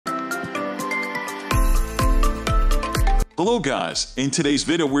Hello guys, in today's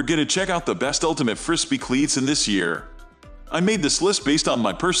video we're gonna check out the best ultimate Frisbee cleats in this year. I made this list based on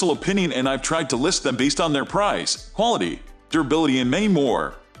my personal opinion and I've tried to list them based on their price, quality, durability and many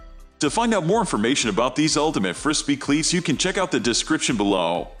more. To find out more information about these ultimate Frisbee cleats you can check out the description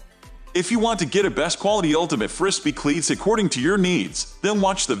below. If you want to get a best quality ultimate Frisbee cleats according to your needs, then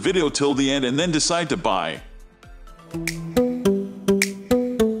watch the video till the end and then decide to buy.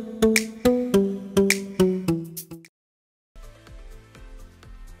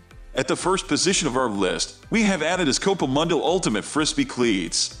 At the first position of our list, we have Adidas Mundial Ultimate Frisbee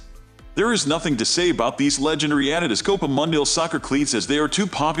Cleats. There is nothing to say about these legendary Adidas Mundial soccer cleats as they are too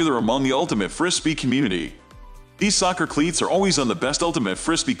popular among the ultimate Frisbee community. These soccer cleats are always on the best ultimate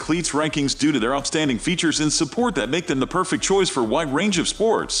Frisbee cleats rankings due to their outstanding features and support that make them the perfect choice for a wide range of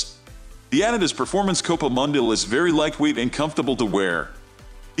sports. The Adidas Performance Mundial is very lightweight and comfortable to wear.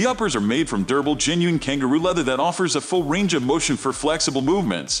 The uppers are made from durable genuine kangaroo leather that offers a full range of motion for flexible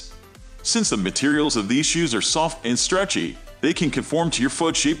movements. Since the materials of these shoes are soft and stretchy, they can conform to your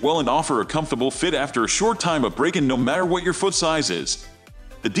foot shape well and offer a comfortable fit after a short time of break-in no matter what your foot size is.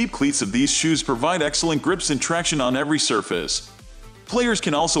 The deep cleats of these shoes provide excellent grips and traction on every surface. Players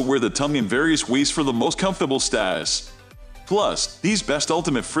can also wear the tongue in various ways for the most comfortable status. Plus, these best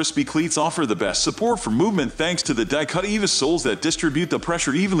ultimate Frisbee cleats offer the best support for movement thanks to the die-cut EVA soles that distribute the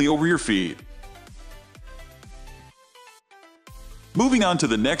pressure evenly over your feet. Moving on to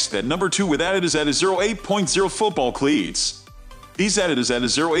the next at number 2 with Adidas Adizero 8.0 Football Cleats. These Adidas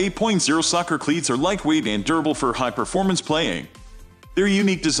Adizero 8.0 soccer cleats are lightweight and durable for high-performance playing. Their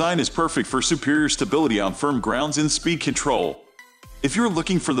unique design is perfect for superior stability on firm grounds and speed control. If you're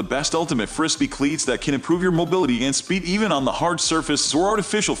looking for the best ultimate Frisbee cleats that can improve your mobility and speed even on the hard surfaces or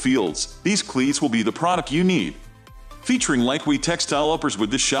artificial fields, these cleats will be the product you need. Featuring lightweight textile uppers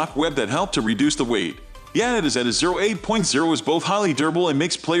with this shock web that help to reduce the weight, the Adidas Adizero 8.0 is both highly durable and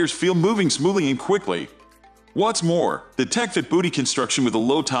makes players feel moving smoothly and quickly. What's more, the tech-fit booty construction with a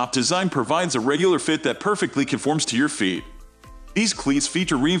low-top design provides a regular fit that perfectly conforms to your feet. These cleats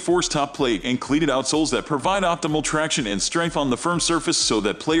feature reinforced top plate and cleated outsoles that provide optimal traction and strength on the firm surface so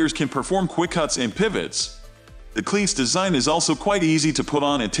that players can perform quick cuts and pivots. The cleats design is also quite easy to put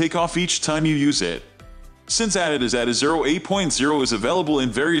on and take off each time you use it. Since Adidas Adizero 8.0 is available in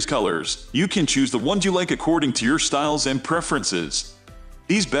various colors, you can choose the ones you like according to your styles and preferences.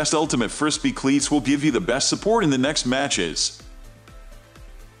 These best ultimate Frisbee cleats will give you the best support in the next matches.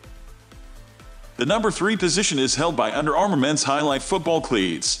 The number 3 position is held by Under Armour Men's Highlight Football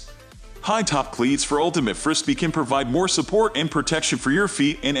Cleats. High-top cleats for ultimate Frisbee can provide more support and protection for your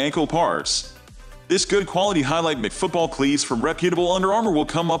feet and ankle parts. This good quality Highlight football cleats from reputable Under Armour will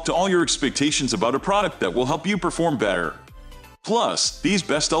come up to all your expectations about a product that will help you perform better. Plus, these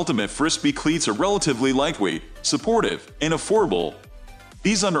best ultimate Frisbee cleats are relatively lightweight, supportive, and affordable.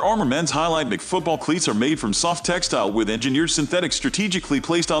 These Under Armour Men's Highlight football cleats are made from soft textile with engineered synthetics strategically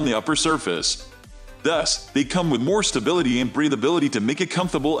placed on the upper surface. Thus, they come with more stability and breathability to make it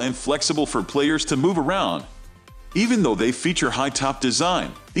comfortable and flexible for players to move around. Even though they feature high-top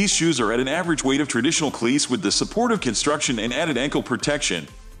design, these shoes are at an average weight of traditional cleats with the supportive construction and added ankle protection.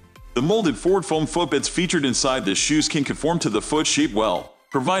 The molded forward foam footbeds featured inside the shoes can conform to the foot shape well,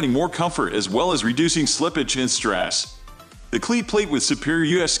 providing more comfort as well as reducing slippage and stress. The cleat plate with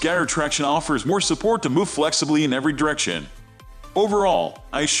superior US scatter traction offers more support to move flexibly in every direction. Overall,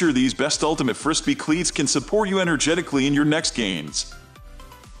 I assure these best ultimate Frisbee cleats can support you energetically in your next games.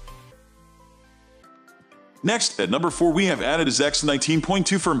 Next, at number 4 we have Adidas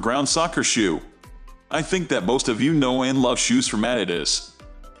X19.2 Firm Ground Soccer Shoe. I think that most of you know and love shoes from Adidas.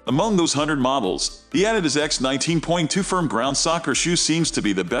 Among those 100 models, the Adidas X19.2 Firm Ground Soccer Shoe seems to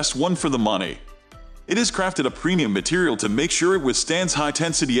be the best one for the money. It is crafted of premium material to make sure it withstands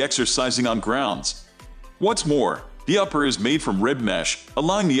high-intensity exercising on grounds. What's more, the upper is made from rib mesh,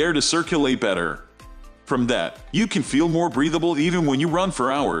 allowing the air to circulate better. From that, you can feel more breathable even when you run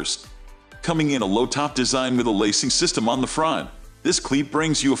for hours. Coming in a low-top design with a lacing system on the front, this cleat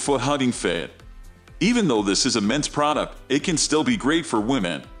brings you a foot-hugging fit. Even though this is a men's product, it can still be great for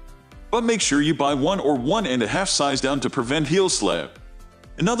women. But make sure you buy 1 or 1.5 size down to prevent heel slip.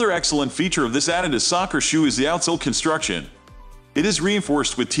 Another excellent feature of this Adidas soccer shoe is the outsole construction. It is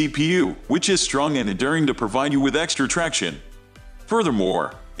reinforced with TPU, which is strong and enduring to provide you with extra traction.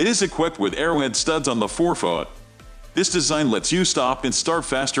 Furthermore, it is equipped with arrowhead studs on the forefoot. This design lets you stop and start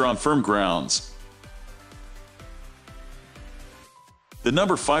faster on firm grounds. The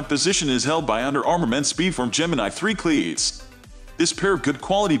number 5 position is held by Under Armour Men's Speedform Gemini 3 Cleats. This pair of good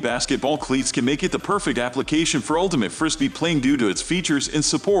quality basketball cleats can make it the perfect application for ultimate Frisbee playing due to its features and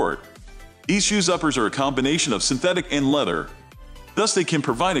support. These shoes uppers are a combination of synthetic and leather. Thus they can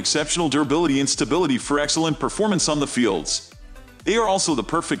provide exceptional durability and stability for excellent performance on the fields. They are also the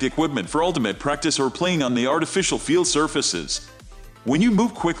perfect equipment for ultimate practice or playing on the artificial field surfaces. When you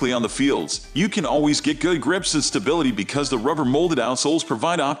move quickly on the fields, you can always get good grips and stability because the rubber-molded outsoles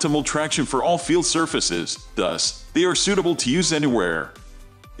provide optimal traction for all field surfaces. Thus, they are suitable to use anywhere.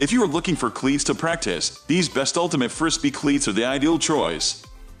 If you are looking for cleats to practice, these best ultimate Frisbee cleats are the ideal choice.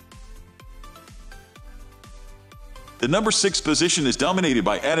 The number 6 position is dominated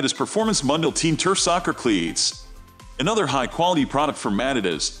by Adidas Performance Mundell Team Turf Soccer Cleats. Another high-quality product from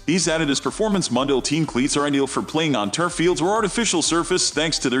Adidas, these Adidas Performance Mundell Team Cleats are ideal for playing on turf fields or artificial surface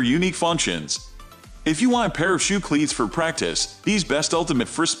thanks to their unique functions. If you want a pair of shoe cleats for practice, these best ultimate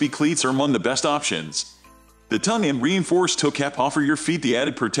Frisbee cleats are among the best options. The tongue and reinforced toe cap offer your feet the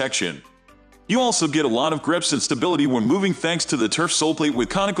added protection. You also get a lot of grips and stability when moving thanks to the turf sole plate with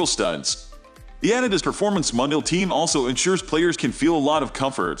conical studs. The Adidas Performance Mundell Team also ensures players can feel a lot of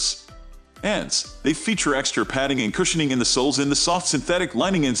comforts. Hence, they feature extra padding and cushioning in the soles and the soft synthetic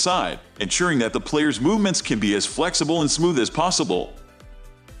lining inside, ensuring that the player's movements can be as flexible and smooth as possible.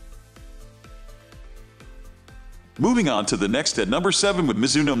 Moving on to the next at number 7 with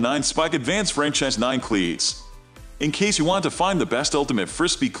Mizuno 9 Spike Advanced Franchise 9 Cleats. In case you want to find the best ultimate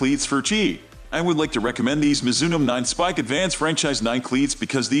Frisbee cleats for cheap, I would like to recommend these Mizuno 9 Spike Advanced Franchise 9 Cleats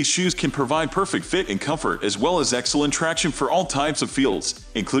because these shoes can provide perfect fit and comfort as well as excellent traction for all types of fields,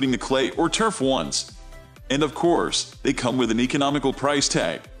 including the clay or turf ones. And of course, they come with an economical price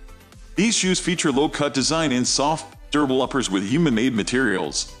tag. These shoes feature low-cut design and soft, durable uppers with human-made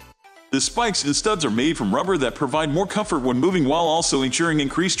materials. The spikes and studs are made from rubber that provide more comfort when moving while also ensuring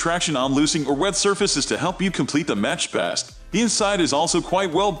increased traction on loosened or wet surfaces to help you complete the match best. The inside is also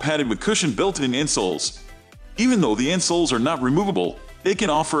quite well padded with cushion built-in insoles. Even though the insoles are not removable, they can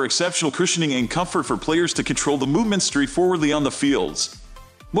offer exceptional cushioning and comfort for players to control the movement straightforwardly on the fields.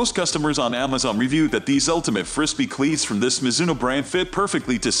 Most customers on Amazon reviewed that these ultimate Frisbee cleats from this Mizuno brand fit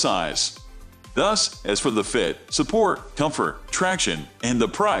perfectly to size. Thus, as for the fit, support, comfort, traction, and the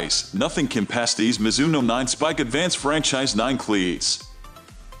price, nothing can pass these Mizuno 9 Spike Advanced Franchise 9 Cleats.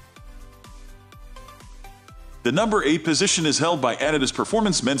 The number 8 position is held by Adidas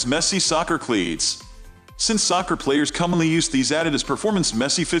Performance Men's Messi Soccer Cleats. Since soccer players commonly use these Adidas Performance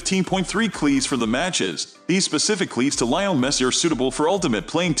Messi 15.3 cleats for the matches, these specific cleats to Lionel Messi are suitable for ultimate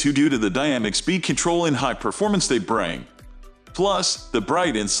playing too due to the dynamic speed control and high performance they bring. Plus, the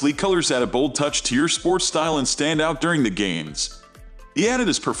bright and sleek colors add a bold touch to your sports style and stand out during the games. The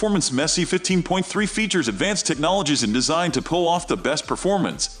Adidas Performance Messi 15.3 features advanced technologies and designed to pull off the best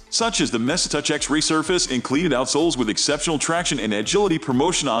performance, such as the Messi Touch X-ray surface and cleated outsoles with exceptional traction and agility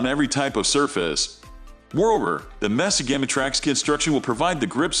promotion on every type of surface. Moreover, the Messi Gamma Trax construction will provide the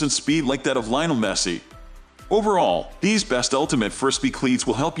grips and speed like that of Lionel Messi. Overall, these best ultimate Frisbee cleats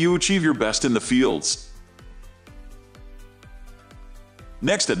will help you achieve your best in the fields.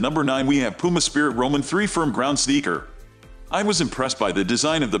 Next at number 9 we have Puma Spirit Roman 3 Firm Ground Sneaker. I was impressed by the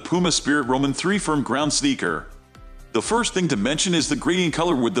design of the Puma Spirit Roman 3 Firm Ground Sneaker. The first thing to mention is the gradient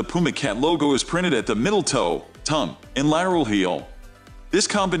color with the Puma Cat logo is printed at the middle toe, tongue, and lateral heel. This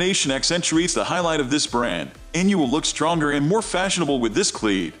combination accentuates the highlight of this brand, and you will look stronger and more fashionable with this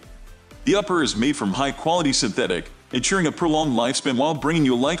cleat. The upper is made from high-quality synthetic, ensuring a prolonged lifespan while bringing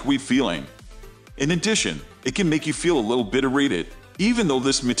you a lightweight feeling. In addition, it can make you feel a little bit aerated, even though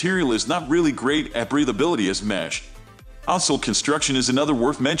this material is not really great at breathability as mesh. Outsole construction is another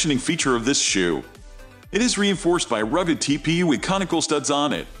worth mentioning feature of this shoe. It is reinforced by a rugged TPU with conical studs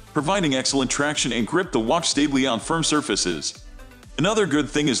on it, providing excellent traction and grip to walk stably on firm surfaces. Another good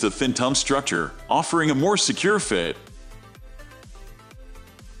thing is the thin tongue structure, offering a more secure fit.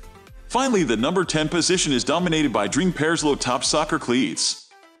 Finally, the number 10 position is dominated by Dream Pairs Low Top Soccer Cleats.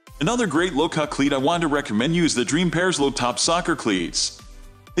 Another great low-cut cleat I want to recommend you is the Dream Pairs Low Top Soccer Cleats.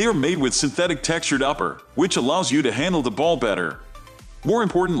 They are made with synthetic textured upper, which allows you to handle the ball better. More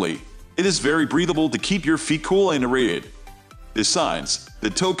importantly, it is very breathable to keep your feet cool and aerated. Besides, the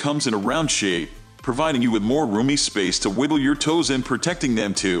toe comes in a round shape, providing you with more roomy space to wiggle your toes and protecting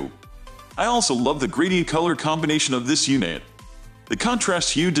them too. I also love the gradient color combination of this unit. The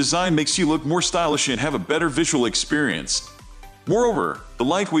contrast hue design makes you look more stylish and have a better visual experience. Moreover, the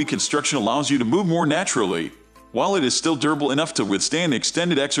lightweight construction allows you to move more naturally, while it is still durable enough to withstand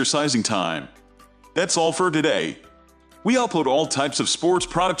extended exercising time. That's all for today. We upload all types of sports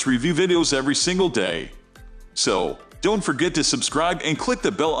products review videos every single day. So, don't forget to subscribe and click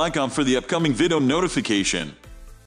the bell icon for the upcoming video notification.